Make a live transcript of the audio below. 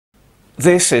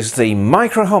This is the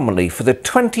micro-homily for the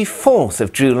 24th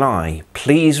of July.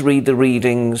 Please read the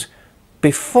readings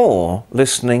before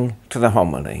listening to the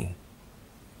homily.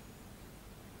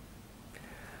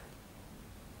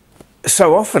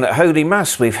 So often at Holy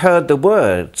Mass we've heard the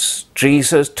words,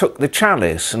 Jesus took the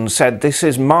chalice and said, "This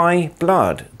is my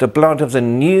blood, the blood of the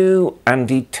new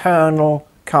and eternal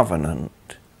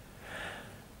covenant."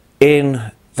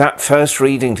 In that first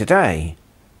reading today,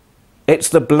 it's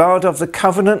the blood of the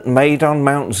covenant made on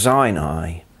Mount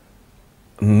Sinai.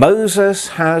 Moses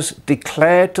has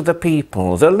declared to the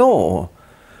people the law,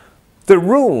 the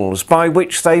rules by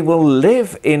which they will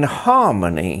live in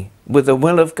harmony with the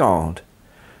will of God.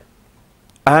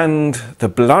 And the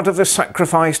blood of the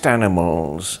sacrificed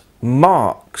animals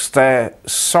marks their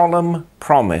solemn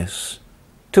promise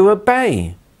to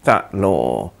obey that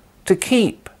law, to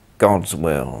keep God's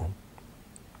will.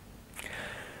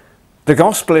 The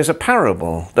gospel is a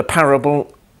parable.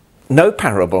 No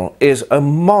parable is a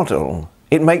model.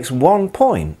 It makes one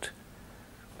point.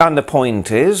 And the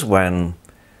point is, when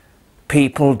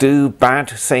people do bad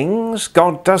things,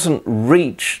 God doesn't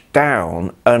reach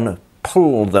down and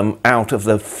pull them out of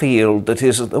the field that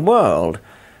is the world,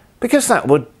 because that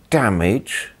would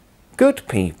damage good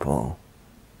people.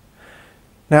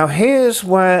 Now here's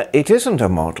where it isn't a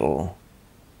model.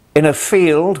 In a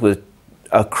field with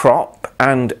a crop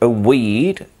and a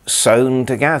weed sown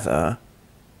together,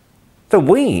 the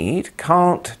weed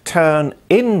can't turn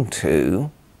into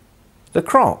the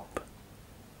crop.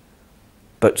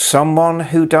 But someone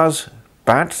who does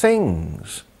bad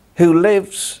things, who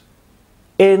lives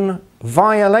in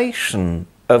violation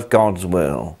of God's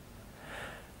will,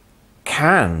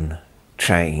 can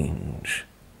change.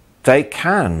 They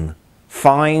can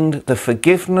find the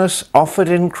forgiveness offered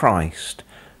in Christ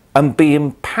and be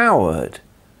empowered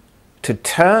to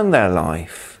turn their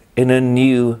life in a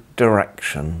new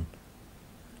direction.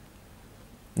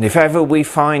 And if ever we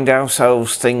find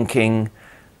ourselves thinking,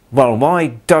 well, why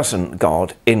doesn't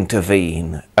God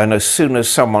intervene? And as soon as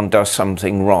someone does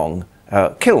something wrong,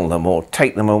 kill them or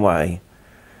take them away.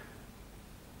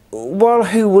 Well,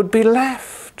 who would be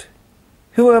left?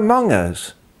 Who among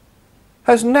us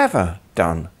has never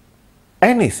done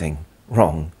anything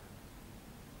wrong?